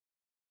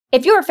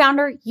If you're a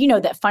founder, you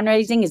know that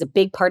fundraising is a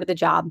big part of the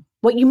job.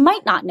 What you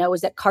might not know is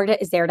that Carta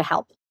is there to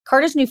help.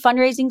 Carta's new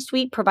fundraising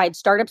suite provides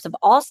startups of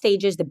all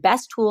stages the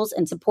best tools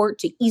and support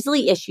to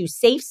easily issue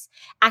safes,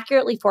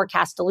 accurately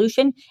forecast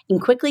dilution,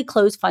 and quickly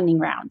close funding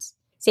rounds.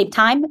 Save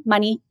time,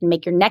 money, and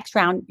make your next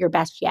round your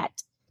best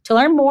yet. To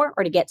learn more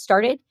or to get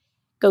started,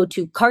 go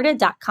to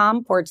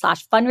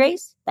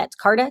carta.com/fundraise. That's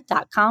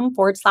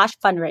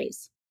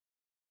carta.com/fundraise.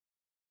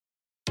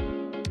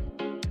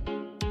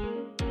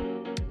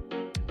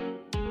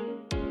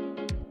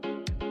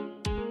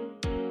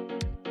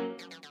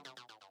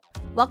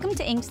 Welcome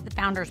to Inc.'s The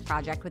Founders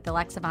Project with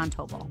Alexa Von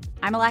Tobel.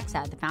 I'm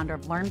Alexa, the founder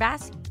of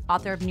LearnVest,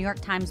 author of New York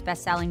Times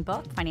bestselling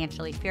book,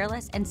 Financially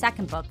Fearless, and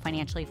second book,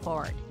 Financially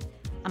Forward.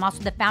 I'm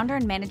also the founder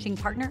and managing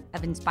partner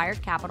of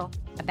Inspired Capital,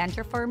 a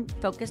venture firm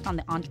focused on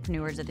the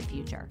entrepreneurs of the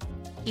future.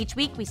 Each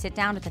week, we sit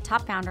down with a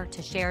top founder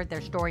to share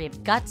their story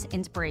of guts,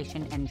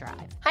 inspiration, and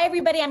drive. Hi,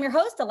 everybody. I'm your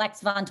host,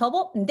 Alexa Von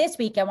Tobel. And this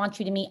week, I want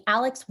you to meet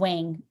Alex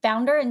Wang,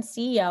 founder and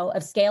CEO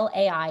of Scale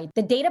AI,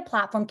 the data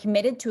platform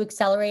committed to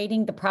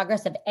accelerating the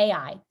progress of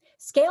AI.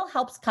 Scale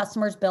helps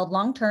customers build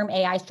long-term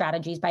AI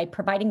strategies by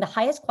providing the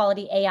highest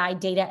quality AI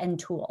data and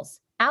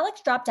tools.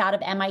 Alex dropped out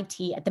of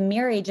MIT at the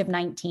mere age of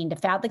 19 to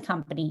found the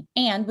company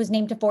and was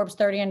named to Forbes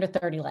 30 Under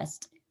 30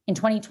 list. In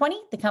 2020,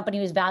 the company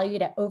was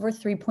valued at over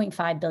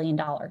 $3.5 billion.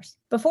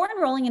 Before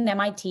enrolling in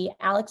MIT,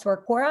 Alex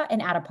worked Quora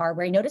and Adapar,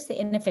 where he noticed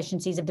the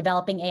inefficiencies of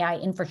developing AI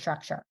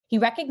infrastructure. He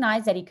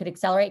recognized that he could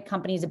accelerate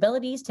companies'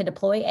 abilities to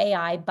deploy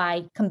AI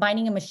by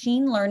combining a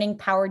machine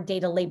learning-powered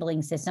data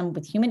labeling system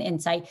with human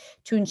insight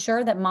to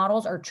ensure that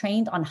models are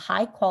trained on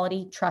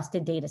high-quality,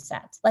 trusted data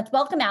sets. Let's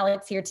welcome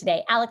Alex here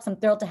today. Alex, I'm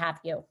thrilled to have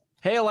you.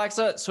 Hey,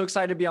 Alexa. So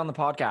excited to be on the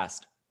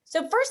podcast.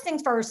 So first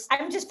things first,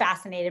 I'm just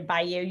fascinated by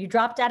you. You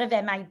dropped out of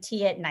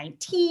MIT at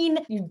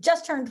 19. You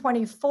just turned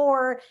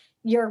 24.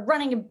 You're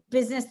running a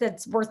business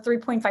that's worth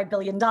 $3.5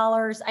 billion.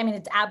 I mean,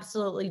 it's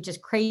absolutely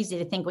just crazy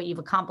to think what you've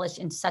accomplished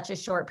in such a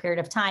short period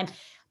of time.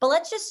 But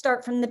let's just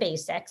start from the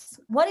basics.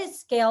 What is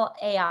Scale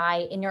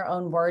AI in your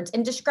own words?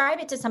 And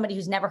describe it to somebody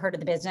who's never heard of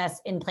the business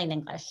in plain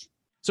English.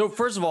 So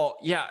first of all,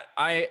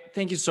 I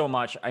thank you so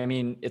much. I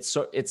mean, it's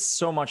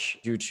so much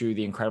due to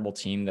the incredible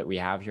team that we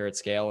have here at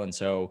Scale. And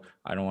so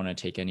I don't want to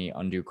take any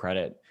undue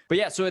credit. But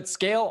yeah, so at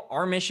Scale,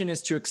 our mission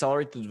is to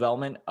accelerate the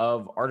development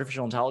of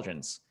artificial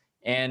intelligence.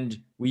 And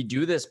we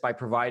do this by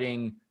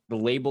providing the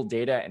labeled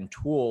data and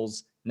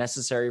tools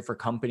necessary for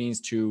companies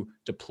to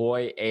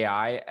deploy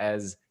AI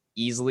as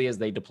easily as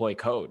they deploy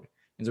code.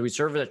 And so we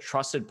serve as a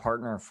trusted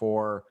partner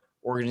for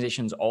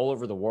organizations all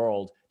over the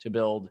world to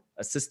build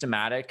a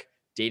systematic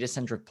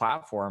data-centric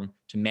platform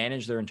to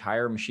manage their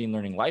entire machine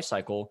learning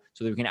lifecycle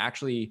so that we can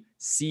actually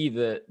see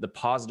the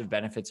positive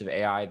benefits of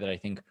AI that I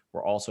think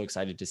we're also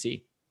excited to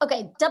see.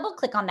 Okay, double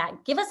click on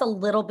that. Give us a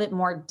little bit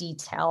more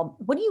detail.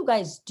 What do you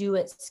guys do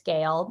at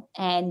Scale?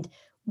 And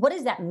what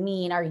does that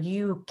mean? Are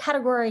you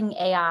categorizing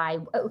AI?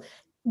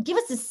 Give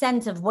us a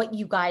sense of what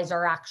you guys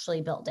are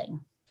actually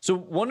building. So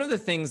one of the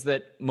things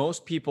that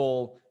most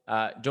people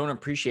don't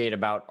appreciate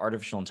about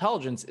artificial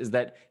intelligence is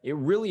that it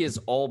really is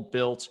all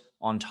built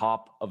on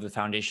top of the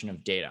foundation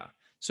of data.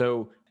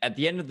 So at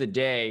the end of the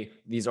day,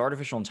 these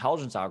artificial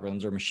intelligence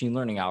algorithms or machine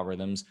learning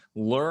algorithms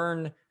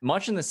learn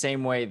much in the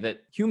same way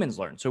that humans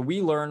learn. So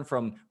we learn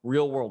from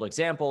real world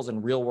examples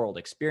and real world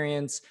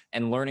experience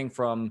and learning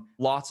from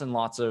lots and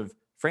lots of,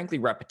 frankly,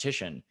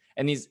 repetition.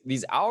 And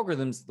these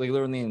algorithms, they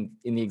learn in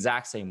the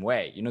exact same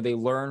way. You know, they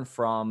learn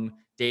from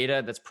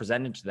data that's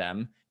presented to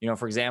them. You know,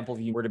 for example,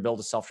 if you were to build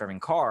a self-driving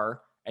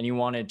car and you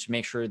wanted to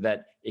make sure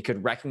that it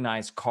could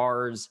recognize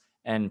cars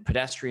and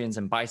pedestrians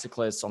and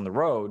bicyclists on the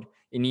road,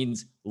 it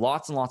needs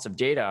lots and lots of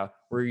data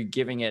where you're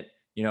giving it,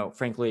 you know,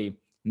 frankly,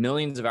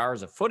 millions of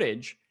hours of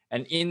footage.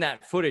 And in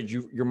that footage,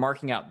 you're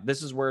marking out,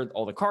 this is where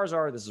all the cars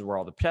are, this is where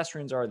all the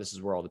pedestrians are, this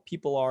is where all the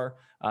people are.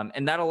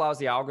 And that allows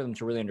the algorithm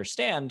to really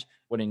understand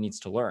what it needs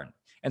to learn.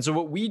 And so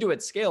what we do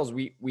at Scale is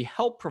we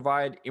help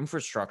provide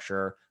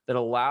infrastructure that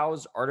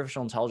allows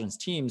artificial intelligence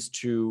teams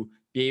to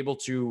be able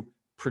to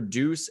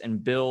produce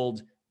and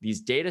build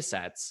these data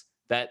sets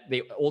that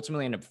they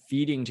ultimately end up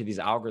feeding to these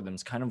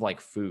algorithms kind of like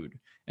food.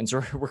 And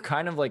so we're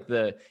kind of like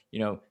the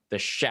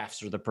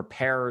chefs or the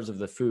preparers of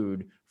the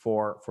food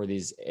for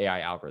these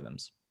AI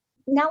algorithms.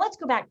 Now let's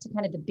go back to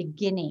kind of the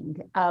beginning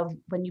of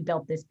when you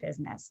built this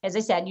business. As I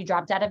said, you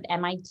dropped out of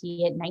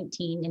MIT at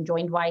 19 and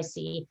joined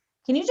YC.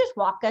 Can you just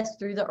walk us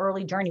through the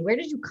early journey? Where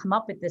did you come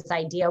up with this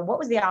idea? What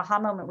was the aha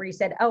moment where you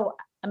said, oh,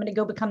 I'm going to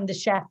go become the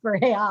chef for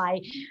AI?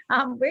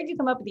 Where did you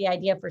come up with the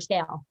idea for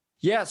Scale?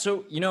 Yeah,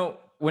 so,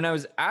 when I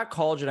was at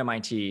college at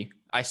MIT,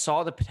 I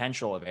saw the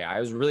potential of AI. I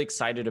was really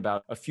excited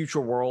about a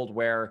future world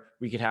where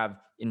we could have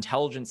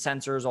intelligent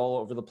sensors all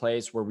over the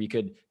place, where we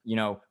could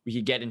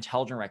get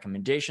intelligent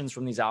recommendations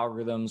from these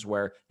algorithms,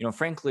 where,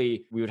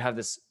 frankly, we would have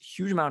this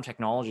huge amount of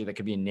technology that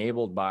could be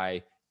enabled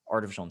by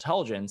artificial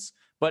intelligence.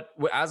 But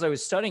as I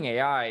was studying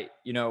AI,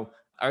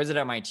 I was at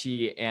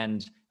MIT,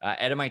 and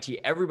at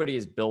MIT, everybody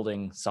is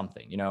building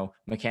something.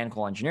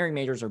 Mechanical engineering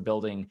majors are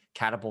building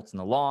catapults in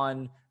the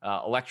lawn.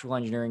 Electrical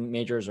engineering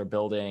majors are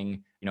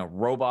building,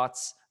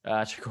 robots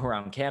to go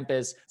around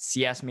campus.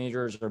 CS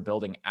majors are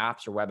building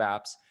apps or web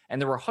apps.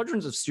 And there were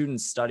hundreds of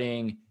students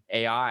studying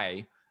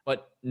AI,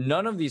 but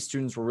none of these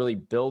students were really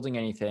building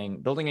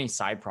any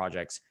side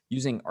projects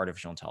using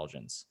artificial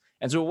intelligence.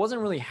 And so it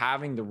wasn't really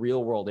having the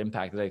real world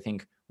impact that I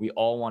think we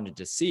all wanted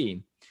to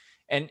see.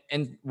 And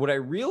what I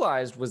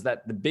realized was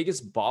that the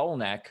biggest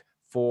bottleneck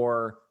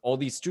for all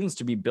these students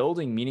to be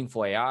building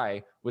meaningful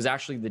AI was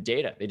actually the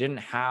data. They didn't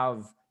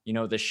have,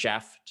 the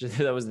chef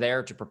that was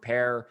there to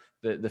prepare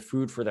the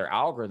food for their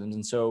algorithms.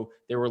 And so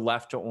they were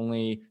left to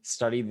only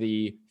study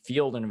the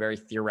field in a very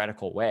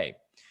theoretical way.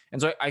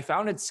 And so I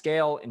founded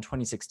Scale in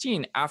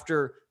 2016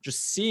 after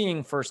just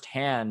seeing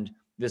firsthand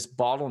this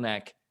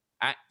bottleneck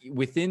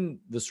within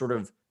the sort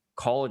of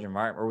college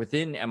environment or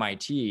within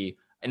MIT.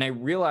 And I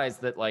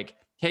realized that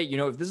hey,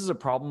 if this is a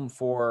problem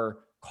for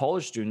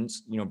college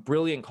students,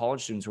 brilliant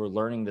college students who are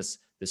learning this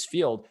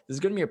field, this is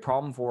going to be a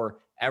problem for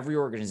every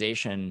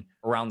organization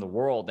around the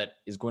world that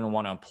is going to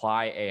want to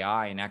apply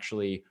AI and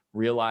actually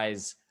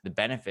realize the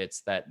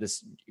benefits that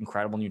this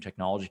incredible new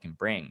technology can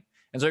bring.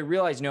 And so I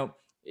realized,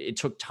 it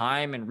took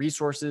time and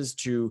resources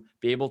to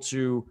be able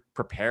to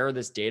prepare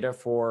this data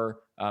for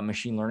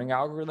machine learning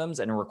algorithms,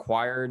 and it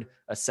required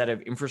a set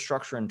of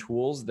infrastructure and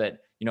tools that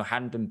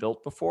hadn't been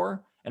built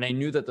before. And I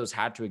knew that those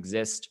had to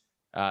exist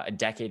a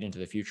decade into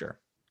the future.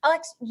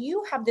 Alex,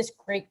 you have this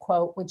great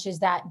quote, which is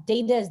that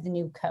data is the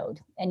new code.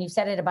 And you've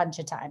said it a bunch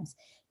of times.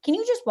 Can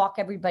you just walk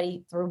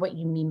everybody through what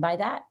you mean by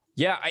that?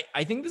 Yeah,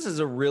 I think this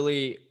is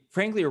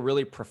frankly, a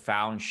really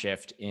profound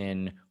shift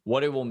in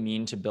what it will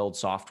mean to build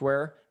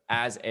software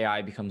as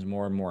AI becomes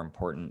more and more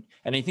important.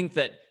 And I think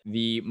that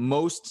the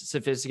most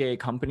sophisticated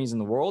companies in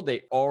the world,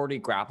 they already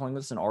grappling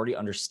with this and already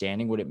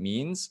understanding what it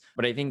means.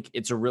 But I think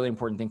it's a really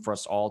important thing for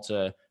us all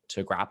to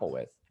grapple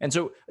with. And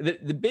so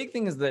the big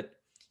thing is that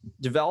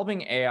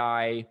developing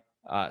AI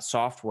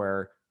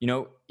software,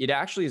 it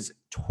actually is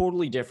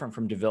totally different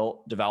from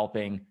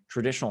developing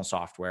traditional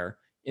software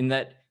in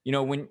that,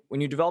 when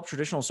you develop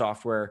traditional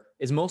software,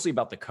 it's mostly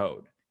about the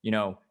code.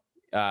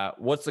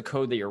 What's the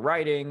code that you're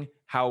writing?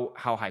 How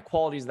high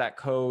quality is that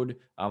code?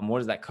 What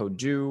does that code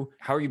do?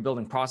 How are you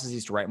building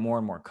processes to write more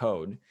and more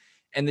code?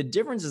 And the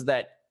difference is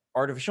that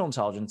artificial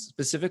intelligence,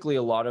 specifically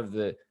a lot of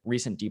the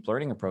recent deep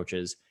learning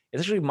approaches,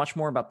 is actually much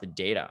more about the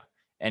data.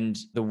 And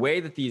the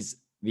way that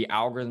the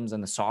algorithms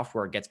and the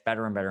software gets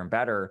better and better and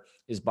better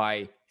is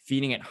by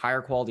feeding it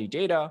higher quality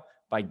data,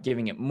 by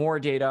giving it more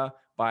data,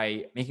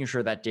 by making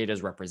sure that data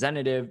is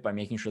representative, by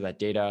making sure that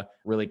data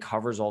really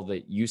covers all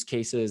the use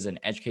cases and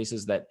edge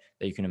cases that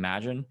you can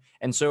imagine.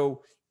 And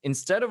so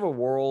instead of a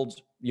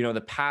world,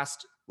 the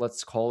past,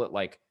 let's call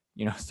it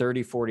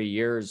 30, 40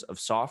 years of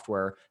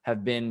software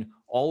have been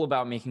all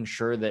about making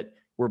sure that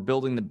we're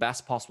building the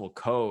best possible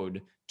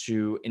code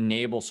to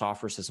enable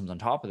software systems on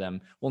top of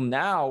them. Well,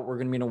 now we're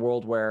going to be in a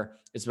world where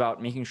it's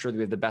about making sure that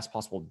we have the best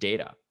possible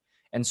data.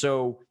 And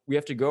so we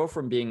have to go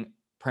from being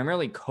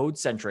primarily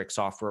code-centric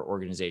software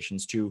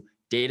organizations to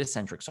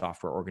data-centric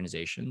software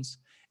organizations.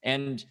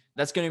 And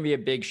that's going to be a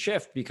big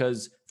shift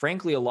because,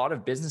 frankly, a lot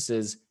of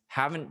businesses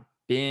haven't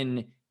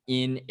been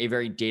in a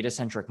very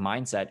data-centric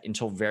mindset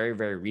until very,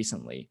 very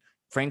recently.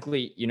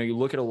 Frankly, you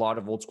look at a lot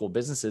of old school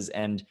businesses,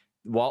 and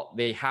while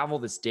they have all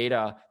this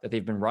data that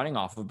they've been running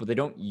off of, but they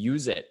don't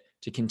use it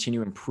to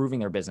continue improving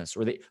their business,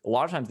 or a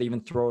lot of times they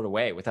even throw it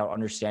away without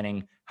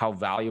understanding how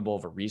valuable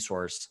of a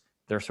resource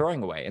they're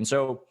throwing away. And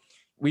so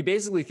we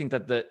basically think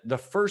that the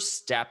first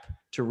step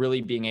to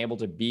really being able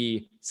to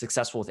be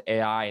successful with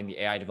AI and the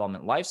AI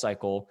development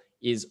lifecycle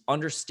is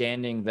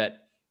understanding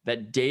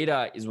that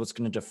data is what's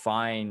going to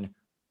define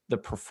the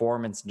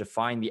performance,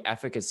 define the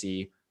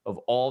efficacy of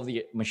all of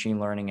the machine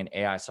learning and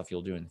AI stuff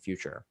you'll do in the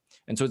future.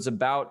 And so it's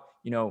about,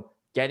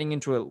 getting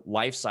into a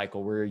life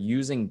cycle where you're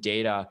using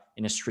data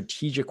in a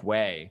strategic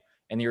way,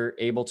 and you're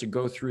able to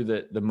go through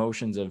the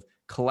motions of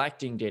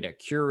collecting data,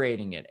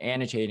 curating it,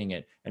 annotating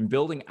it, and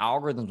building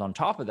algorithms on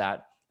top of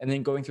that, and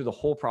then going through the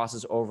whole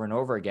process over and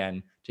over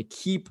again to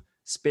keep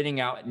spitting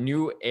out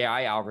new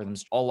AI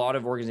algorithms. A lot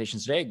of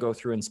organizations today go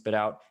through and spit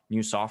out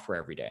new software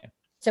every day.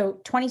 So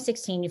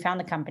 2016, you found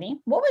the company.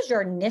 What was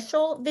your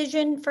initial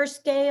vision for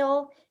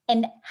Scale,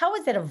 and how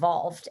has it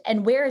evolved,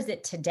 and where is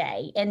it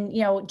today? And,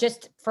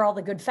 just for all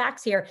the good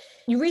facts here,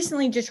 you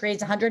recently just raised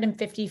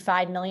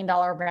 $155 million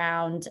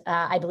round,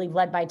 I believe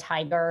led by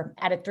Tiger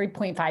at a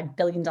 $3.5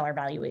 billion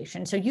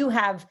valuation. So you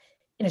have,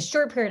 in a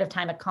short period of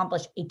time,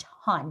 accomplished a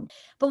ton.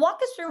 But walk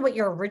us through what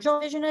your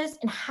original vision is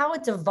and how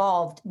it's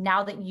evolved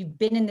now that you've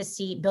been in the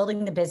seat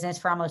building the business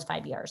for almost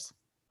 5 years.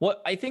 Well,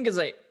 I think as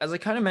I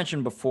kind of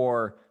mentioned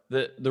before,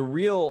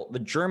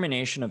 the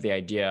germination of the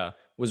idea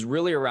was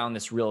really around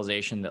this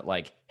realization that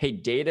hey,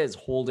 data is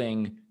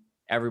holding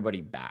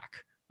everybody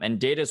back. And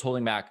data is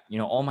holding back,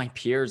 all my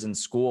peers in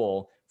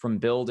school from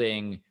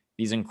building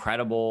these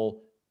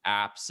incredible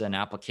apps and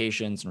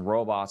applications and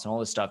robots and all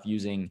this stuff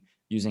using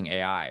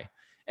AI.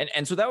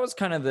 And so that was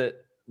kind of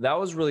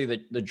really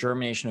the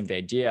germination of the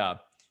idea.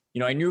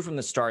 I knew from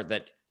the start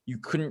that you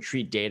couldn't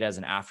treat data as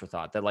an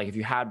afterthought, that if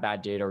you had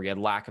bad data or you had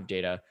lack of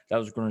data, that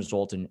was going to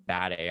result in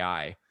bad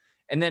AI.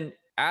 And then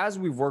as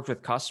we've worked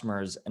with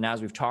customers and as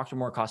we've talked to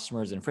more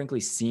customers and frankly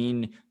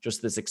seen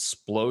just this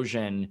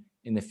explosion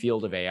in the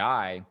field of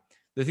AI,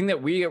 the thing that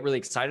we get really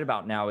excited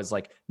about now is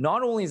like,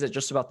 not only is it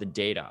just about the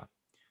data,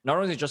 not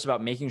only is it just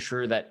about making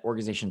sure that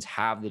organizations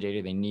have the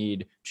data they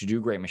need to do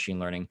great machine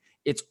learning,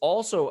 it's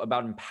also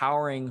about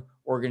empowering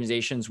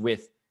organizations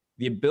with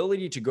the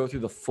ability to go through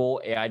the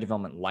full AI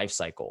development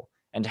lifecycle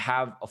and to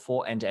have a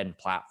full end-to-end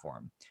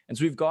platform. And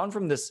so we've gone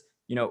from this,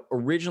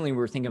 originally we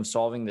were thinking of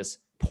solving this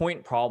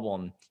point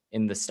problem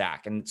in the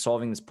stack and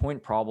solving this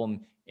point problem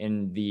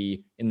in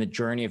the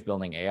journey of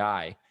building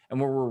AI. And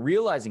what we're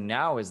realizing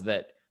now is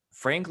that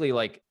frankly,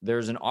 like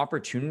there's an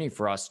opportunity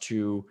for us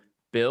to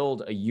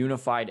build a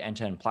unified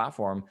end-to-end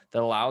platform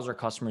that allows our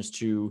customers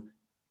to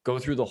go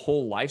through the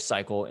whole life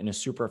cycle in a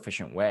super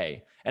efficient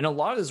way. And a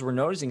lot of this we're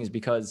noticing is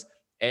because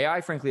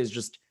AI, frankly, is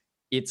just,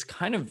 it's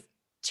kind of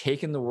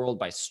taken the world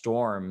by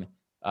storm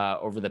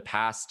over the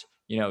past,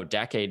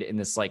 decade in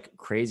this like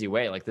crazy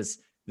way. Like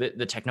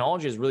the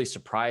technology has really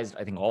surprised,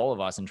 I think, all of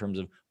us in terms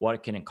of what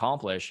it can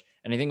accomplish.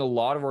 And I think a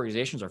lot of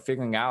organizations are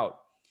figuring out,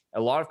 a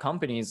lot of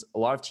companies, a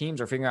lot of teams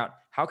are figuring out,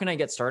 how can I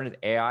get started with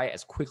AI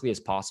as quickly as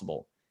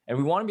possible? And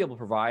we want to be able to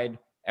provide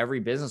every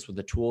business with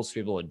the tools to be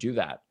able to do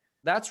that.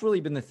 That's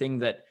really been the thing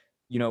that,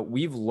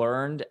 we've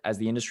learned as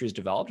the industry has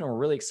developed, and we're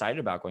really excited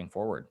about going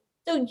forward.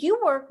 So you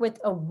work with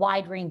a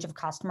wide range of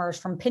customers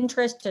from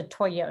Pinterest to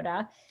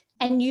Toyota,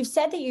 and you've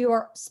said that you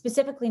are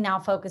specifically now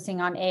focusing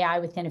on AI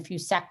within a few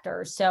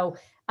sectors. So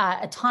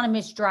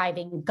autonomous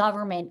driving,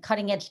 government,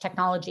 cutting edge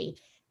technology.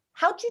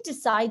 How'd you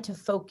decide to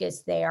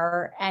focus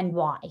there and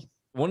why?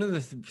 One of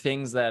the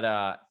things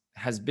that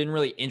has been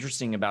really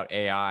interesting about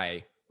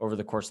AI over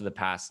the course of the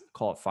past,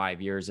 call it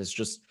 5 years, is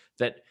just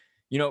that,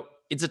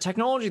 it's a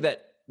technology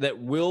that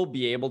will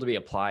be able to be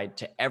applied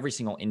to every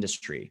single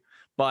industry.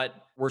 But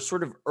we're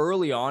sort of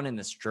early on in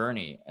this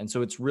journey. And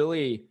so it's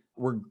really,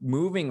 we're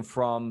moving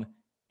from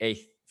a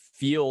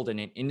field and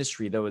an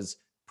industry that was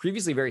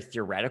previously very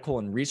theoretical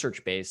and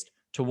research based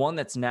to one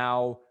that's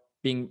now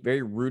being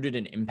very rooted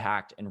in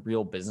impact and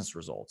real business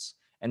results.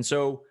 And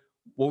so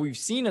what we've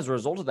seen as a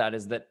result of that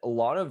is that a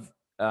lot of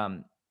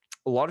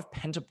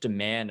pent up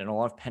demand and a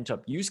lot of pent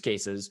up use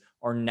cases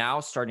are now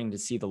starting to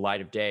see the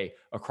light of day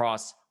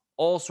across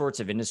all sorts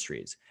of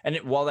industries. And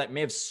while that may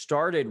have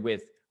started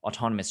with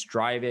autonomous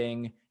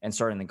driving and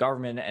started in the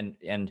government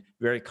and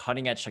very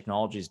cutting edge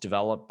technologies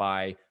developed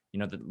by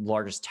the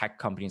largest tech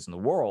companies in the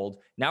world,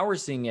 now we're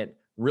seeing it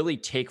really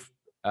take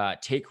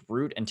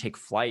root and take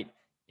flight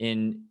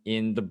in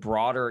the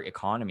broader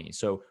economy.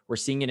 So we're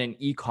seeing it in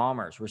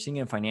e-commerce, we're seeing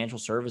it in financial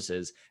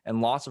services and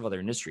lots of other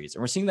industries.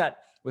 And we're seeing that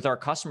with our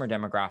customer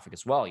demographic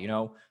as well.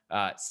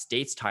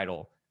 States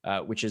Title,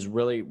 which is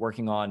really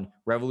working on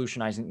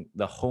revolutionizing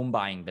the home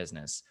buying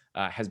business,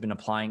 has been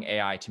applying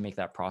AI to make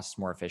that process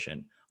more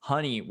efficient.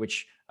 Honey,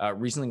 which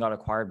recently got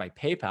acquired by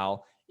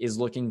PayPal, is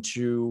looking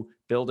to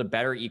build a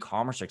better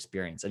e-commerce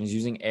experience and is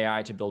using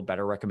AI to build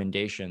better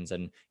recommendations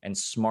and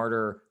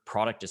smarter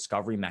product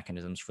discovery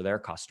mechanisms for their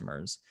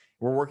customers.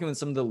 We're working with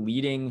some of the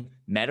leading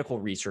medical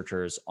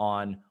researchers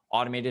on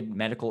automated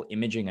medical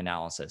imaging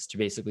analysis to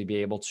basically be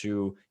able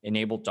to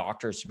enable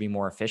doctors to be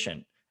more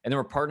efficient. And then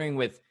we're partnering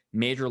with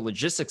major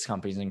logistics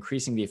companies,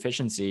 increasing the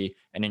efficiency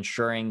and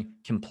ensuring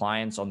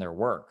compliance on their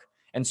work.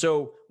 And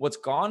so what's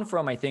gone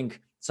from, I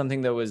think,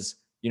 something that was,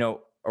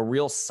 a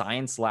real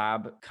science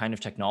lab kind of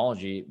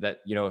technology that,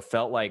 it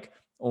felt like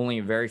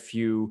only very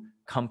few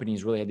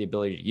companies really had the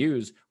ability to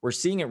use, we're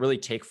seeing it really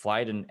take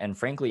flight and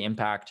frankly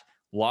impact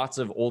lots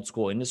of old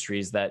school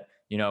industries that,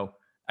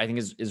 I think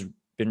is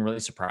been really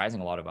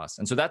surprising a lot of us.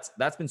 And so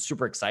that's been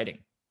super exciting.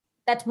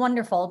 That's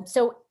wonderful.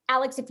 So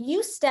Alex, if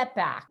you step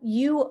back,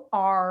 you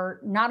are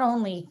not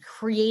only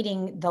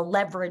creating the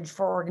leverage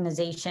for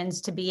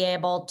organizations to be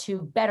able to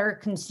better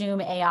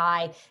consume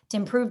AI, to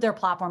improve their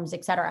platforms,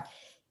 et cetera.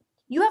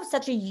 You have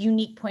such a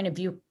unique point of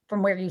view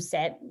from where you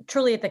sit,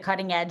 truly at the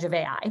cutting edge of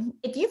AI.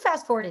 If you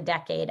fast forward a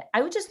decade,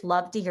 I would just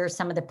love to hear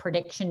some of the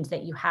predictions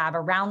that you have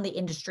around the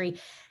industry.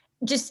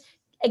 Just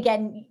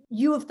again,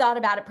 you have thought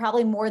about it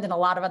probably more than a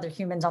lot of other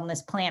humans on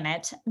this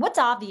planet. What's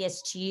obvious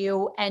to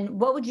you, and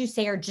what would you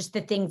say are just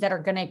the things that are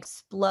going to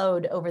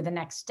explode over the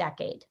next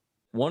decade?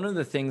 One of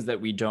the things that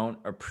we don't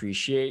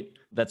appreciate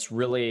that's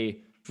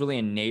really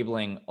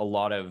enabling a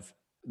lot of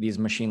these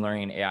machine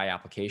learning and AI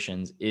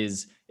applications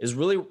is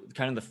really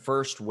kind of the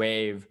first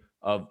wave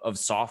of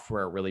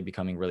software really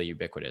becoming really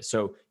ubiquitous.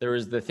 So there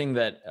was the thing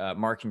that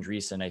Marc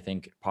Andreessen, I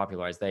think,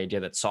 popularized, the idea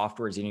that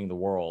software is eating the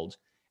world.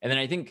 And then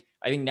I think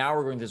now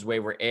we're going this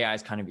way where AI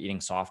is kind of eating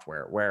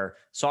software, where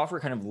software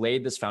kind of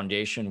laid this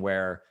foundation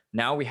where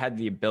now we had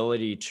the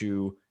ability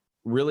to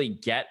really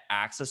get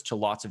access to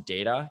lots of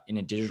data in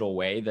a digital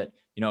way that,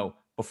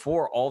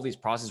 before all these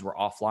processes were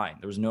offline.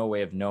 There was no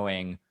way of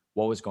knowing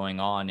what was going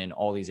on in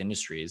all these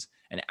industries.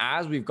 And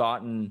as we've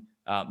gotten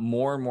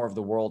more and more of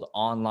the world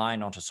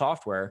online onto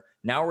software,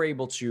 now we're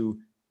able to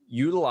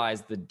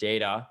utilize the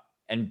data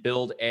and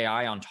build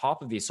AI on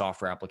top of these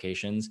software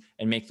applications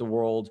and make the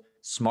world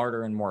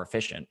smarter and more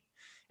efficient.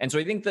 And so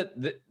I think that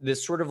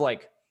this sort of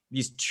like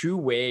these two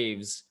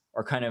waves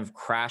are kind of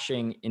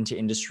crashing into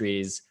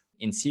industries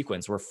in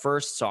sequence, where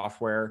first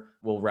software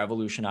will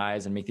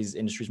revolutionize and make these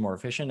industries more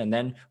efficient. And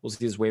then we'll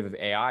see this wave of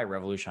AI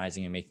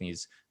revolutionizing and making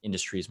these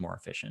industries more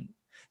efficient.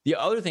 The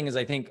other thing is,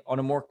 I think on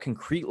a more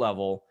concrete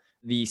level,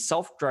 the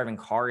self-driving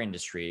car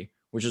industry,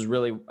 which is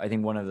really, I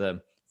think, one of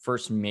the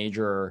first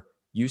major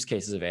use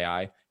cases of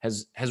AI,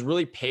 has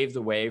really paved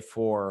the way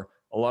for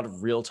a lot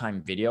of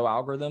real-time video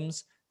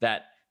algorithms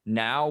that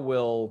now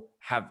will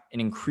have an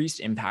increased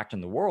impact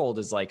in the world.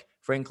 Is like,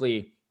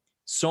 frankly,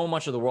 so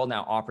much of the world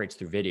now operates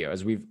through video.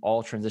 As we've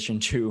all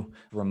transitioned to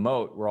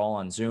remote, we're all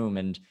on Zoom,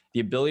 and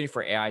the ability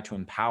for AI to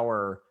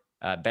empower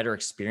better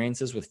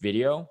experiences with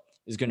video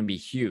is going to be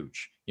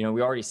huge. You know,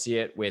 we already see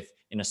it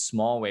in a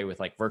small way with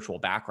like virtual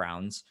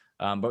backgrounds,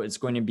 but it's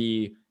going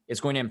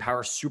to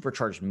empower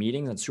supercharged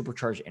meetings and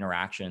supercharged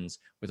interactions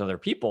with other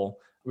people,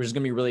 which is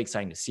going to be really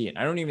exciting to see. And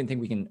I don't even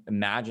think we can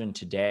imagine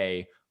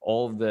today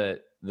all of the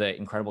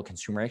incredible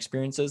consumer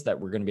experiences that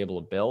we're going to be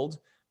able to build,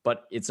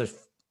 but it's a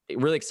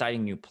really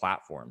exciting new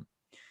platform.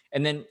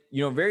 And then,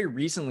 you know, very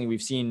recently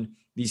we've seen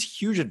these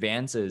huge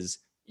advances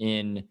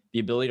in the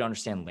ability to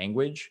understand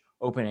language.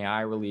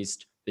 OpenAI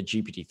released the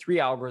GPT-3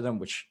 algorithm,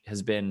 which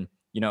has been,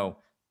 you know,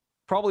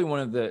 probably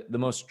one of the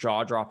most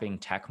jaw-dropping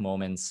tech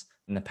moments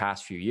in the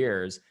past few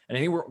years. And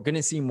I think we're going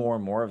to see more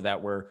and more of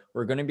that, where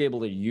we're going to be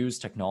able to use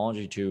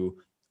technology to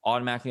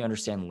automatically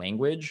understand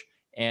language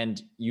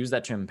and use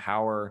that to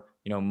empower,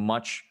 you know,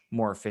 much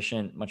more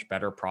efficient, much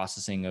better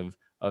processing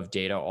of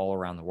data all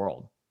around the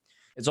world.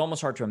 It's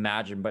almost hard to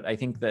imagine, but I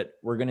think that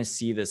we're going to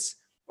see this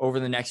over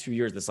the next few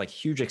years, this like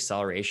huge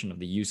acceleration of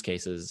the use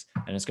cases,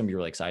 and it's going to be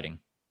really exciting.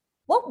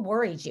 What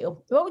worries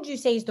you? What would you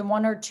say is the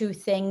one or two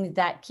things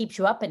that keeps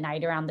you up at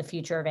night around the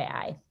future of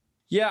AI?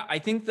 Yeah, I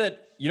think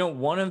that, you know,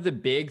 one of the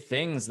big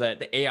things that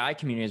the AI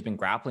community has been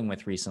grappling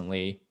with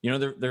recently, you know,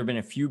 there have been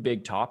a few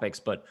big topics,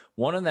 but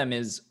one of them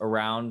is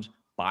around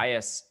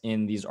bias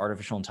in these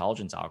artificial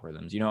intelligence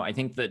algorithms. You know, I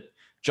think that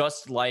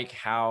just like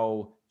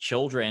how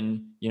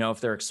children, you know, if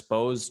they're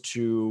exposed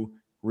to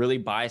really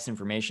biased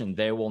information,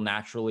 they will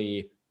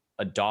naturally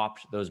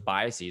adopt those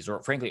biases.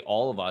 Or frankly,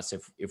 all of us,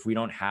 if we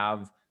don't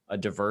have a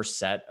diverse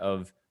set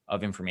of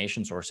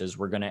information sources,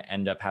 we're going to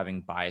end up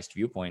having biased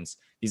viewpoints.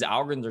 These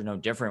algorithms are no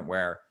different,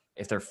 where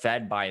if they're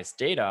fed biased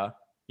data,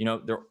 you know,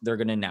 they're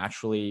going to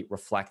naturally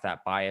reflect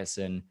that bias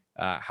in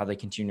how they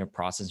continue to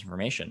process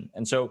information.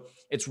 And so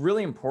it's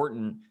really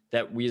important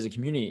that we as a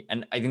community,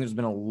 and I think there's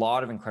been a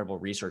lot of incredible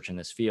research in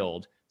this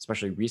field,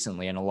 especially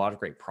recently, and a lot of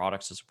great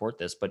products to support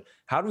this, but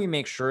how do we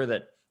make sure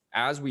that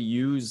as we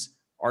use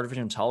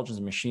artificial intelligence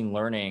and machine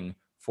learning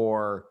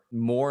for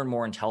more and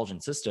more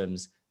intelligent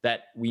systems,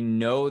 that we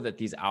know that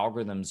these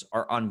algorithms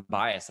are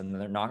unbiased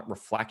and they're not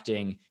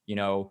reflecting, you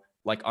know,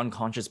 like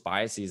unconscious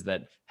biases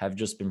that have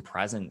just been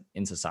present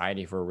in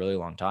society for a really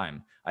long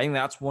time. I think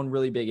that's one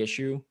really big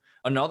issue.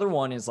 Another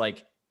one is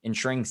like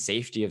ensuring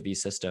safety of these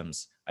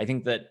systems. I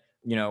think that,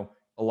 you know,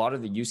 a lot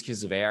of the use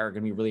cases of AI are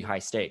going to be really high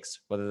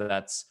stakes, whether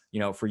that's, you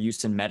know, for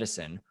use in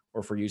medicine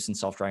or for use in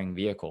self-driving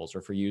vehicles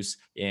or for use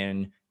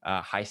in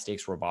high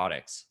stakes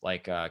robotics,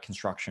 like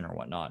construction or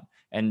whatnot.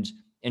 And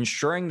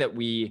ensuring that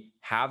we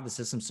have the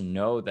systems to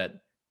know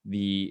that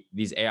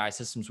these AI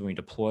systems, when we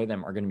deploy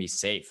them, are going to be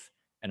safe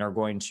and that we're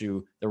going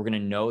to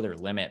know their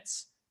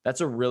limits.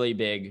 That's a really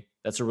big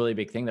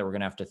thing that we're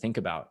going to have to think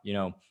about. You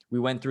know, we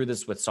went through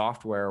this with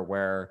software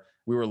where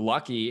we were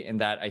lucky in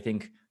that I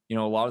think, you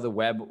know, a lot of the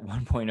web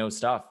 1.0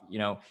 stuff, you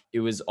know, it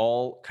was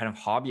all kind of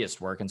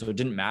hobbyist work. And so it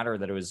didn't matter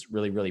that it was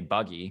really, really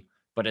buggy.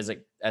 But as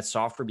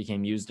software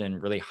became used in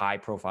really high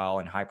profile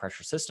and high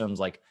pressure systems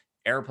like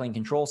airplane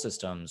control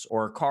systems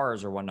or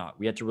cars or whatnot,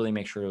 we had to really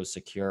make sure it was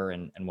secure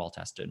and well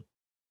tested.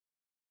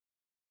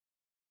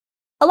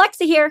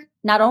 Alexa here.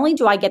 Not only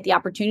do I get the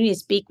opportunity to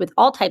speak with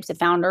all types of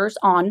founders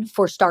on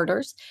For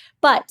Starters,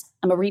 but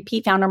I'm a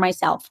repeat founder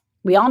myself.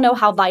 We all know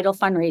how vital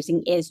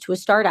fundraising is to a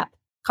startup.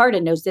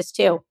 Carta knows this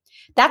too.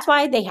 That's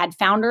why they had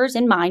founders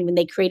in mind when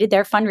they created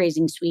their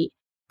fundraising suite,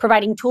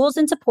 providing tools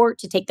and support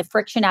to take the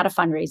friction out of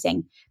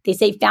fundraising. They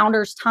save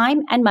founders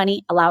time and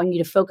money, allowing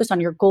you to focus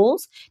on your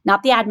goals,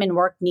 not the admin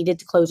work needed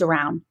to close a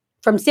round.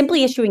 From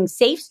simply issuing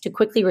safes to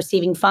quickly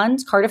receiving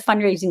funds, Carta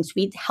Fundraising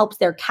Suite helps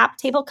their cap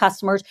table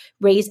customers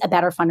raise a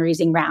better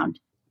fundraising round.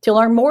 To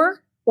learn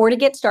more or to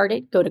get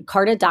started, go to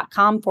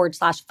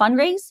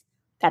carta.com/fundraise.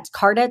 That's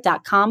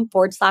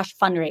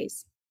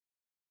carta.com/fundraise.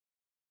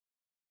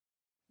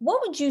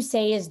 What would you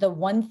say is the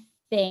one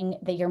thing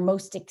that you're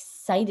most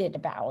excited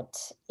about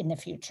in the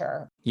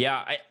future?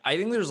 Yeah, I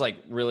think there's like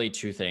really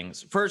two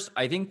things. First,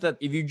 I think that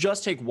if you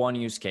just take one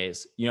use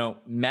case, you know,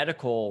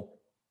 medical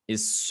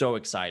is so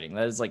exciting.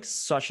 That is like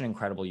such an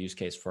incredible use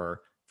case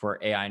for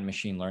AI and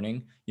machine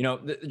learning. You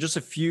know, just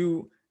a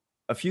few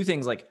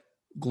things, like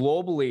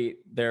globally,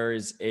 there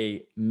is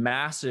a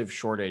massive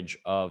shortage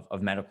of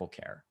medical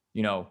care.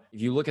 You know,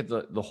 if you look at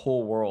the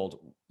whole world,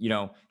 you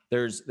know,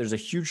 there's a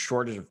huge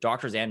shortage of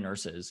doctors and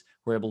nurses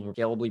who are able to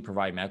scalably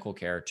provide medical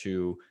care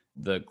to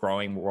the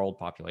growing world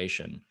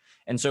population.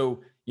 And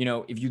so, you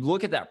know, if you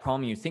look at that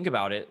problem, you think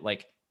about it,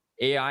 like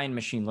AI and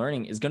machine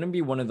learning is going to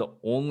be one of the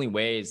only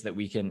ways that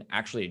we can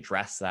actually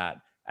address that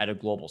at a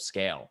global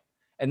scale.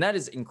 And that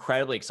is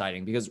incredibly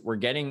exciting because we're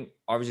getting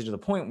obviously to the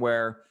point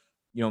where,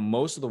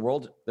 most of the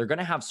world, they're going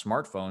to have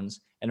smartphones.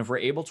 And if we're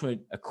able to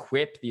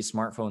equip these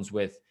smartphones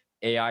with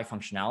AI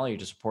functionality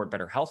to support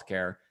better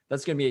healthcare,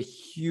 that's going to be a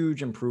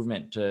huge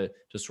improvement to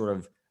sort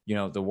of,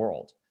 the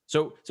world.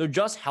 So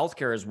just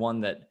healthcare is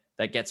one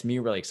that gets me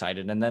really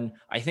excited. And then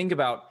I think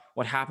about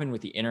what happened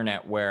with the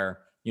internet where,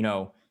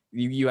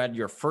 you had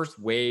your first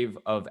wave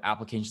of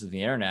applications of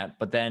the internet,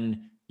 but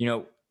then,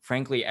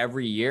 frankly,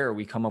 every year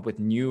we come up with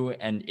new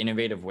and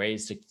innovative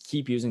ways to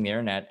keep using the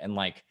internet. And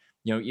like,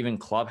 even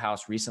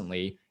Clubhouse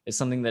recently is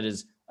something that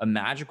is a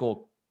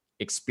magical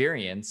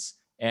experience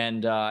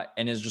and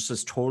is just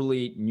this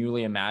totally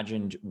newly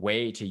imagined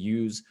way to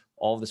use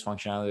all of this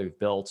functionality that we've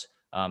built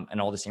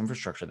and all this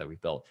infrastructure that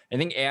we've built. I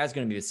think AI is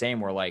going to be the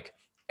same, where like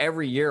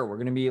every year we're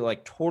going to be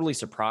like totally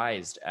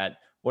surprised at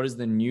what is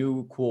the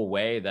new cool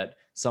way that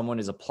someone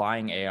is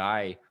applying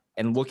AI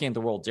and looking at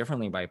the world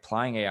differently by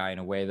applying AI in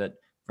a way that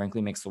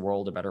frankly makes the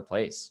world a better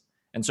place.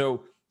 And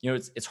so,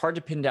 it's hard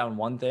to pin down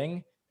one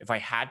thing. If I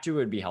had to, it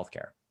would be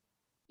healthcare.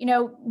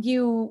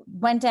 You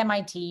went to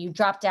MIT, you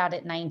dropped out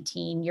at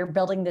 19, you're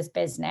building this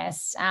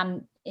business.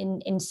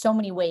 In so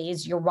many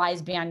ways, you're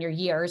wise beyond your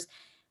years.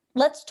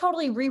 Let's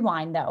totally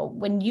rewind though.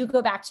 When you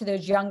go back to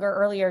those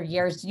earlier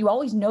years, do you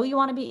always know you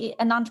want to be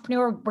an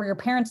entrepreneur? Were your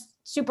parents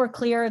super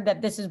clear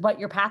that this is what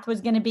your path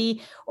was going to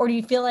be? Or do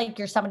you feel like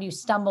you're somebody who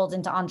stumbled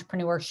into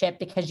entrepreneurship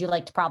because you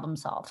like to problem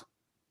solve?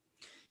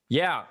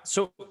 Yeah.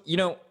 So,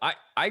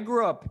 I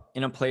grew up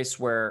in a place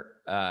where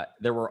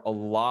there were a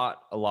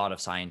lot of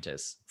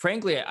scientists.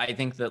 Frankly, I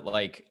think that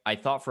like I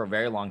thought for a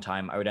very long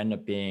time I would end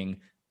up being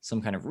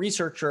some kind of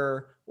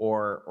researcher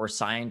or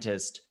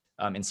scientist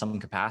in some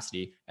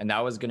capacity, and that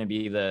was going to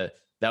be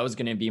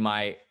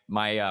my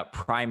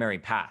primary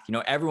path.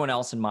 Everyone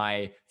else in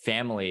my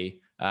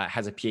family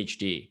has a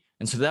PhD,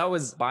 and so that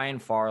was by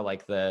and far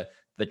like the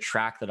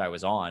track that I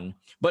was on.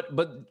 But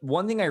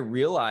one thing I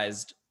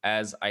realized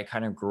as I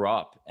kind of grew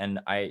up and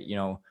I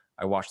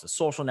watched The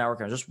Social Network,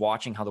 and I was just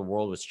watching how the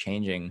world was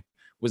changing,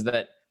 was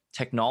that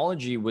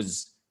technology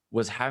was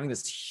having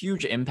this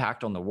huge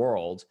impact on the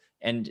world.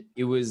 And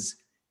it was,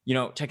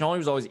 technology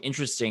was always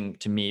interesting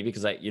to me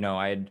because I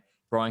had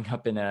growing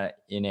up in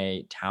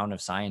a town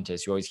of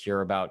scientists, you always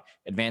hear about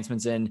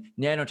advancements in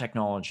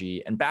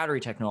nanotechnology and battery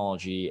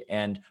technology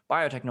and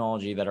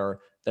biotechnology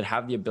that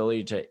have the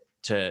ability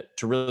to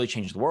really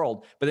change the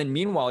world. But then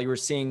meanwhile, you were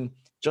seeing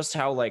just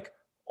how like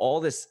all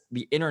this,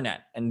 the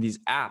internet and these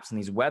apps and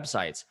these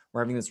websites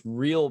were having this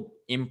real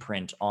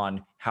imprint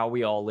on how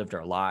we all lived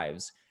our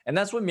lives. And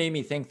that's what made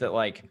me think that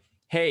like,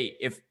 hey,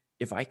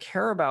 if I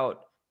care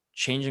about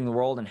changing the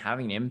world and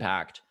having an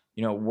impact,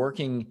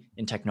 working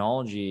in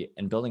technology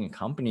and building a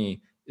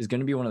company is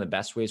going to be one of the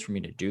best ways for me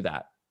to do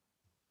that.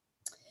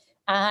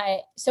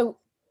 So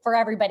for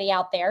everybody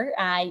out there,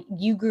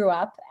 you grew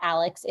up,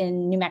 Alex,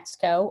 in New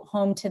Mexico,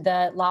 home to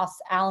the Los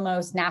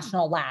Alamos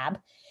National Lab.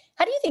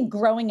 How do you think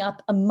growing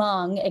up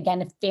among,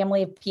 again, a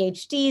family of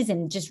PhDs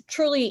and just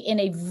truly in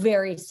a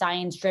very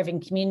science-driven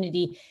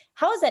community,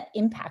 how has that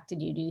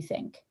impacted you, do you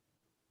think?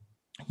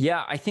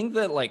 Yeah, I think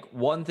that like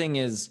one thing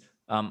is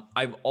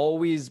I've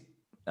always,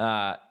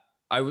 I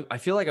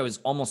feel like I was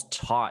almost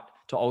taught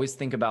to always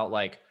think about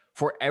like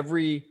for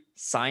every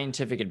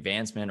scientific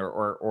advancement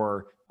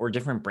or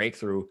different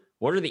breakthrough,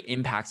 what are the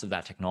impacts of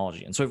that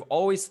technology? And so I've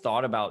always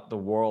thought about the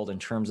world in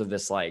terms of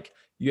this, like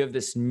you have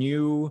this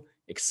new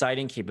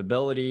exciting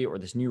capability or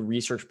this new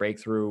research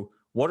breakthrough.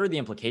 What are the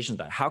implications of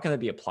that? How can that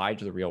be applied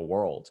to the real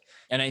world?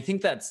 And I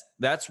think that's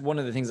one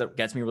of the things that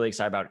gets me really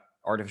excited about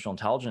artificial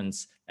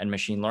intelligence and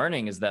machine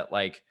learning is that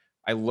like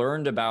I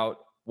learned about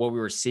what we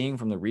were seeing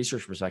from the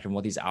research perspective and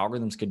what these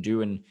algorithms could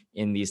do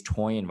in these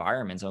toy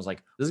environments. I was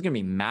like, this is going to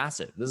be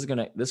massive.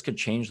 This could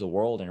change the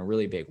world in a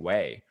really big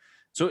way.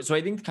 So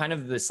I think kind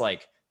of this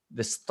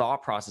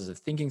thought process of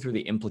thinking through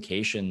the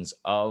implications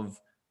of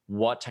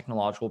what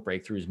technological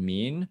breakthroughs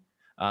mean.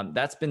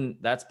 That's been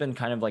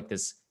kind of like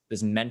this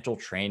mental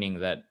training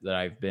that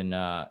I've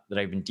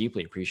been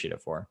deeply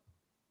appreciative for.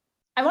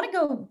 I want to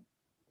go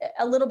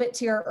a little bit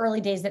to your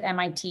early days at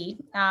MIT.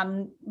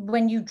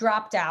 When you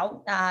dropped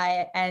out,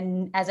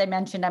 and as I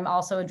mentioned, I'm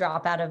also a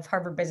dropout of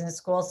Harvard Business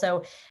School.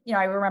 So,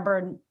 I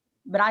remember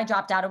when I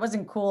dropped out, it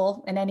wasn't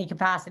cool in any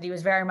capacity. It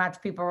was very much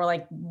people were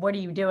like, what are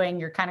you doing?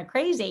 You're kind of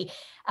crazy.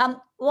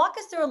 Walk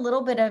us through a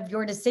little bit of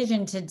your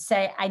decision to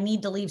say, I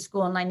need to leave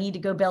school and I need to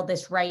go build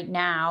this right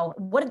now.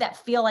 What did that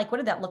feel like? What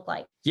did that look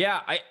like?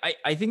 Yeah,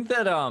 I think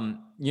that,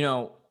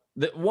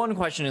 the one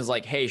question is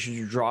like, hey, should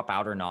you drop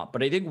out or not?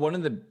 But I think one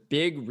of the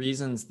big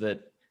reasons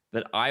that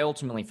I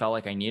ultimately felt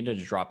like I needed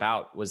to drop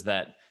out was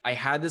that I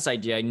had this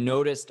idea. I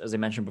noticed, as I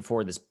mentioned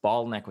before, this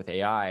bottleneck with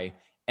AI,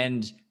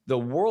 and the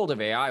world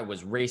of AI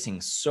was racing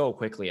so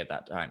quickly at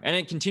that time. And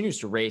it continues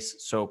to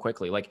race so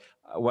quickly. Like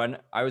when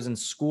I was in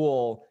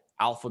school,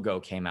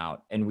 AlphaGo came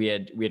out, and we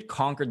had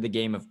conquered the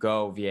game of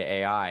Go via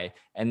AI,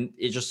 and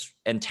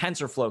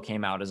TensorFlow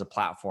came out as a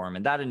platform,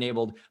 and that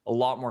enabled a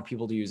lot more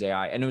people to use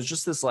AI. And it was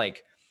just this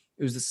like,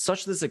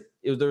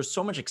 there was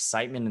so much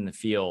excitement in the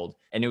field,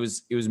 and it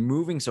was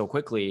moving so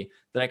quickly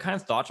that I kind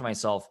of thought to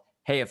myself,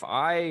 hey, if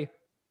I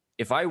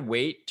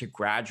wait to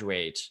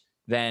graduate,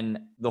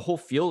 then the whole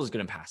field is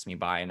going to pass me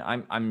by,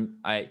 and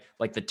I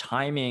like, the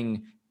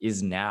timing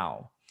is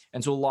now.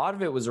 And so a lot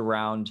of it was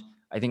around,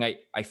 I think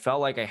I felt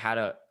like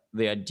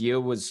the idea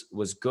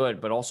was good,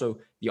 but also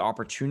the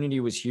opportunity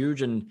was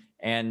huge,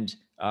 and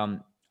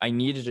I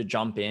needed to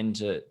jump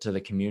into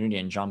the community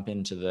and jump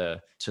into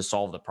to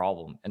solve the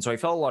problem. And so I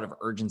felt a lot of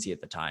urgency at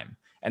the time,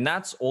 and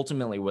that's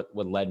ultimately what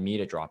led me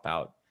to drop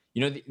out.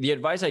 The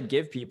advice I'd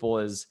give people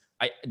is,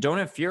 I don't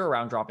have fear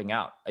around dropping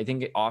out. I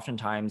think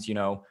oftentimes,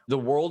 the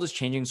world is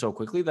changing so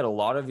quickly that a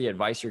lot of the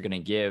advice you're going to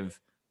give,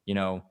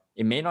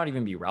 it may not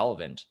even be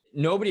relevant.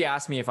 Nobody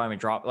asked me if I'm a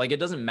drop. Like, it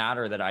doesn't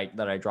matter that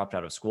I dropped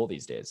out of school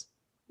these days.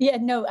 Yeah,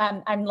 no,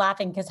 I'm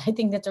laughing because I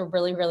think that's a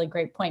really, really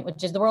great point,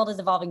 which is the world is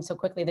evolving so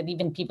quickly that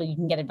even people you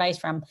can get advice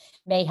from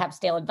may have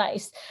stale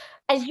advice.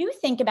 As you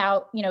think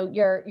about,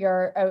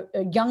 you're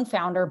a young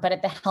founder, but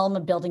at the helm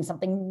of building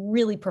something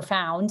really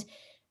profound,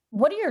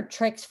 what are your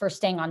tricks for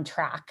staying on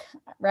track,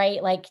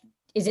 right? Like,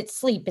 is it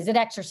sleep? Is it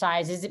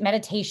exercise? Is it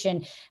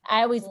meditation?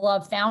 I always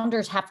love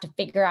founders have to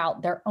figure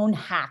out their own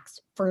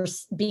hacks for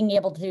being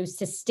able to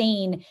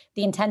sustain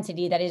the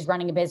intensity that is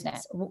running a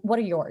business. What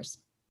are yours?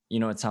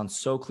 It sounds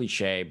so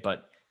cliche,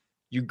 but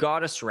you got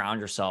to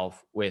surround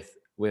yourself with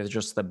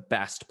just the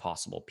best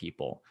possible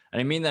people.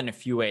 And I mean that in a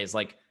few ways.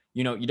 Like,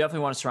 you definitely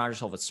want to surround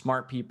yourself with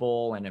smart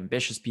people and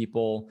ambitious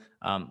people.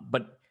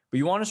 But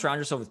you want to surround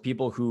yourself with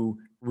people who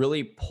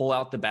really pull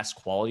out the best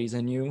qualities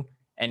in you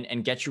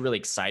and get you really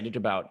excited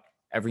about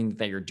everything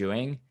that you're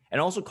doing, and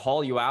also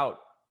call you out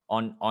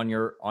on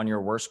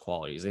your worst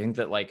qualities. I think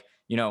that, like,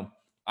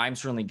 I'm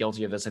certainly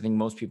guilty of this. I think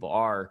most people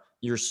are.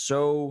 You're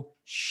so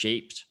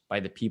shaped by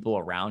the people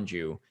around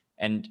you.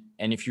 And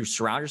if you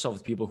surround yourself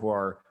with people who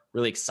are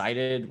really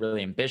excited,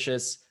 really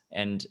ambitious,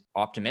 and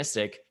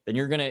optimistic, then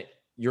you're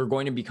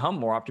going to become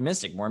more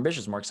optimistic, more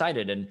ambitious, more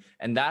excited.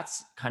 And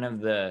that's kind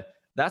of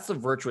that's the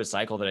virtuous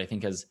cycle that I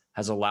think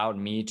has allowed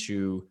me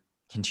to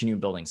continue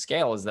building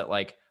scale, is that,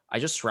 like, I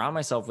just surround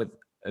myself with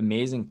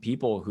amazing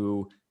people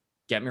who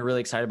get me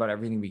really excited about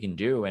everything we can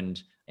do.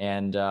 And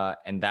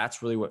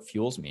that's really what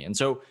fuels me. And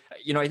so,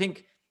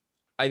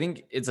 I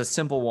think it's a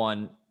simple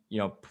one.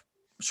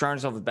 Surround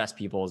yourself with best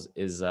people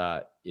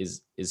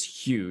is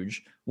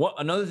huge.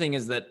 Another thing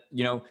is that,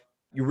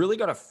 you really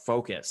got to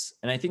focus.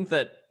 And I think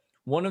that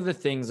one of the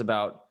things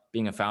about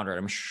being a founder, and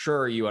I'm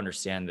sure you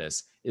understand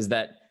this, is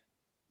that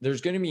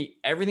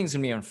everything's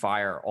going to be on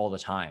fire all the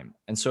time.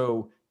 And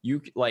so you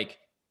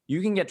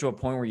can get to a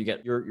point where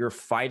you're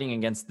fighting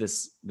against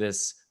this,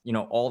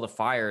 all the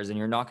fires, and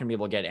you're not going to be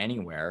able to get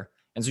anywhere.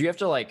 And so you have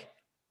to, like,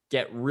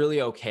 get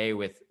really okay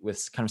with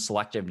kind of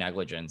selective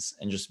negligence,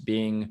 and just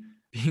being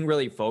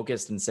really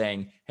focused and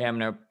saying, hey, I'm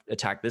going to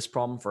attack this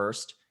problem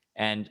first,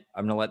 and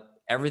I'm going to let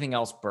everything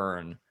else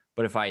burn.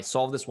 But if I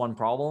solve this one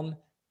problem,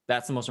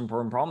 that's the most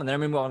important problem. And then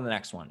I'm going to move on to the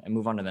next one and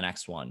move on to the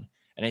next one.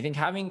 And I think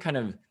having kind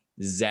of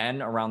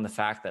zen around the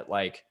fact that,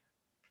 like,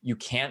 you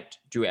can't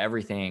do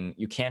everything.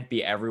 You can't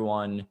be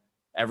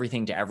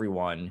everything to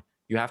everyone.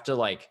 You have to,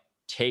 like,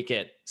 take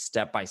it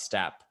step by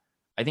step.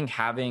 I think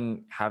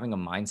having a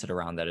mindset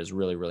around that is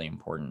really, really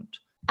important.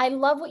 I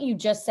love what you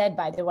just said,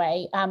 by the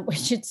way,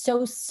 which is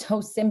so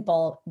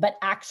simple, but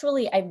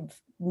actually I've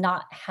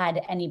not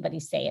had anybody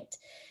say it,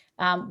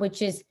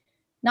 which is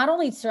not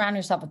only surround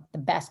yourself with the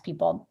best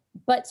people,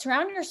 but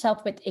surround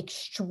yourself with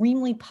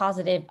extremely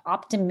positive,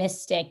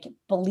 optimistic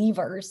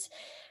believers.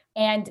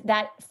 And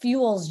that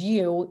fuels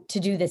you to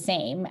do the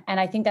same. And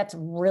I think that's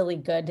really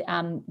good,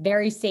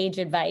 very sage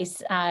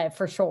advice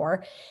for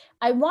sure.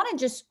 I want to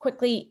just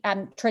quickly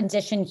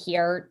transition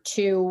here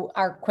to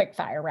our quick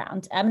fire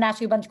round. I'm going to ask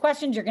you a bunch of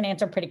questions. You're going to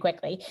answer pretty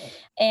quickly.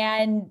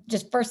 And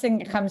just first thing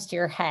that comes to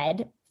your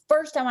head.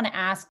 First, I want to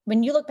ask,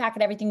 when you look back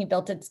at everything you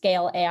built at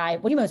Scale AI,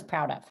 what are you most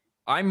proud of?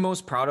 I'm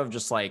most proud of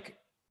just, like,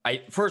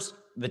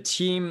 the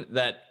team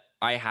that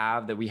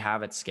we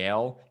have at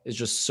Scale is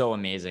just so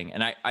amazing.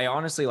 And I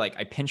honestly, like,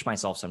 I pinch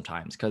myself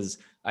sometimes because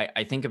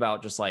I think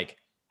about just, like,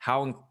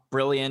 how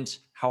brilliant,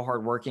 how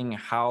hardworking,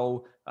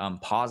 how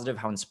positive,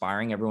 how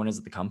inspiring everyone is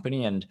at the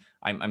company. And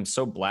I'm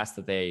so blessed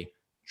that they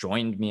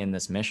joined me in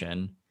this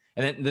mission.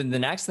 And then the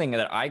next thing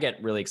that I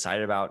get really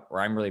excited about,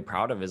 or I'm really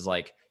proud of, is,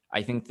 like,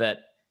 I think that,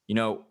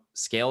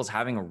 Scale is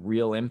having a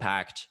real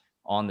impact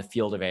on the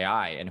field of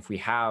AI. And if we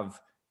have,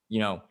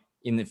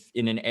 in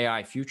an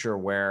AI future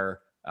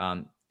where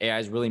AI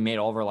has really made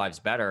all of our lives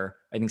better,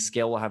 I think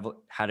Scale will have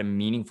had a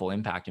meaningful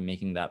impact in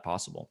making that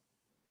possible.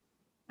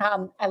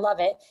 I love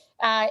it.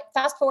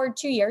 Fast forward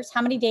 2 years,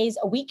 how many days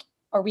a week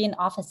are we in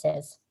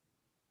offices?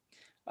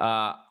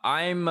 First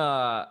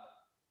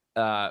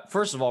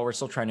of all, we're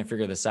still trying to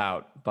figure this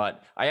out,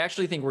 but I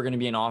actually think we're going to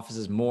be in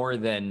offices more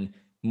than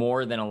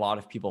a lot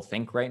of people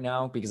think right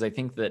now, because I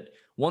think that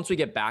once we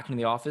get back into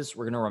the office,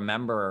 we're going to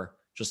remember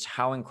just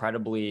how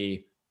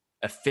incredibly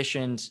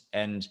efficient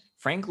and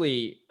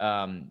frankly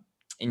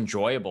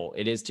enjoyable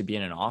it is to be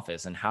in an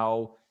office, and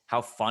how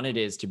fun it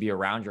is to be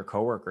around your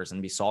coworkers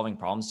and be solving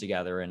problems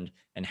together and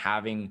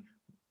having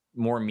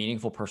more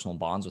meaningful personal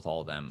bonds with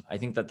all of them. I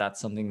think that that's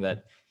something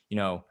that,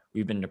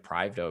 we've been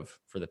deprived of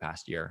for the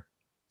past year.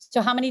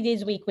 So how many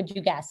days a week would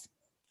you guess?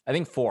 I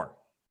think 4.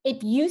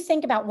 If you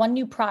think about one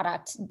new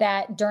product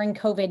that during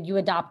COVID you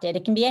adopted,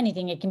 it can be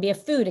anything. It can be a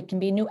food, it can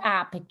be a new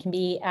app, it can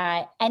be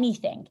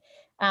anything.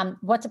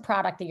 What's a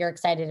product that you're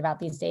excited about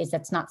these days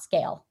that's not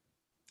scale?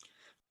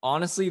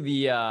 Honestly,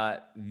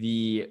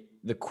 the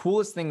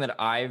coolest thing that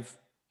I've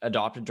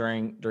adopted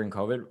during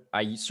COVID,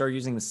 I started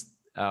using this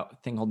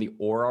thing called the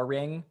Oura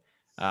Ring,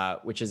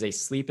 which is a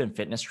sleep and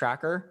fitness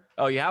tracker.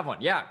 Oh, you have one?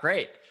 Yeah,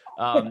 great.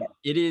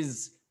 It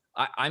is.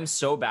 I'm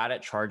so bad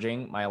at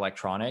charging my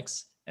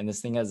electronics, and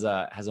this thing has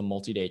a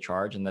multi-day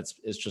charge, and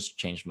it's just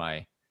changed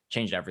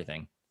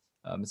everything.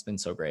 It's been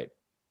so great.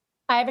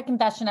 I have a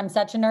confession. I'm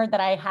such a nerd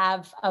that I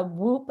have a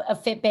Whoop, a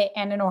Fitbit,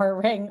 and an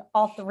Oura Ring,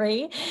 all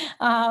 3,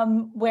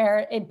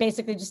 where it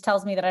basically just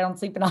tells me that I don't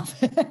sleep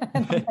enough.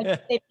 And I'm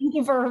like, thank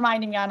you for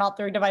reminding me on all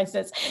 3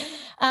 devices.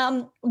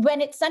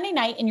 When it's Sunday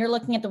night and you're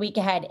looking at the week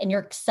ahead and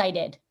you're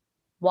excited,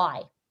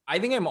 why? I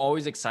think I'm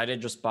always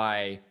excited just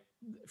by,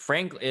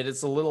 frankly,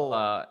 it's a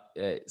little,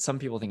 some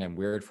people think I'm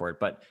weird for it,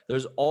 but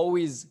there's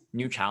always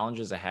new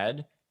challenges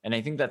ahead. And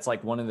I think that's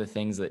like one of the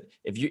things that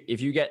if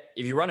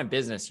you run a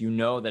business,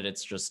 that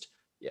it's just,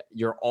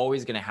 you're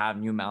always going to have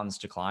new mountains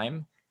to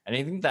climb. And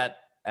I think that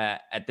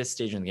at this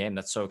stage in the game,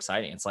 that's so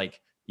exciting. It's like,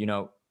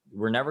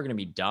 we're never going to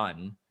be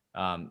done.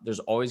 There's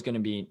always going to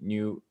be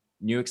new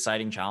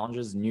exciting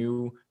challenges,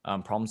 new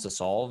problems to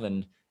solve.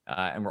 And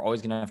we're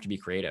always going to have to be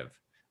creative.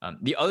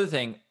 The other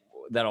thing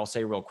that I'll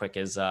say real quick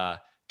is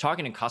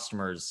talking to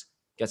customers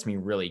gets me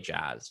really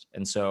jazzed.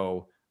 And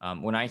so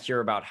when I hear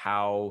about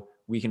how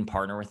we can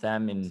partner with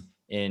them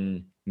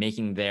in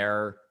making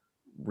their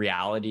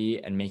reality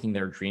and making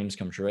their dreams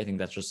come true, I think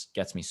that just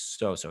gets me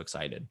so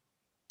excited.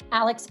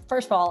 Alex,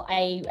 first of all,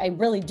 I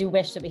really do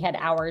wish that we had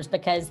hours,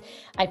 because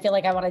I feel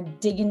like I want to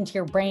dig into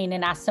your brain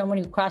and ask so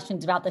many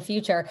questions about the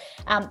future.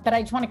 But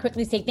I just want to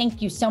quickly say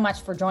thank you so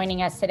much for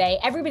joining us today.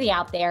 Everybody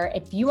out there,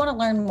 if you want to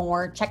learn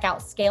more, check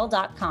out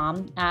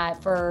scale.com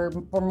for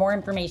more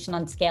information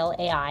on Scale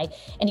AI.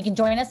 And you can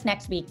join us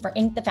next week for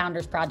Inc. the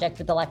Founders Project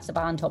with Alexa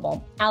Von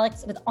Tobel.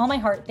 Alex, with all my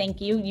heart, thank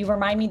you. You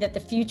remind me that the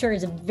future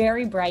is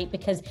very bright,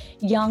 because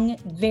young,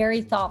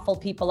 very thoughtful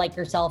people like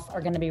yourself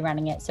are going to be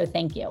running it. So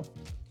thank you.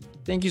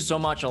 Thank you so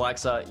much,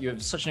 Alexa. You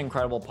have such an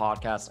incredible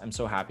podcast. I'm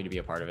so happy to be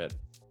a part of it.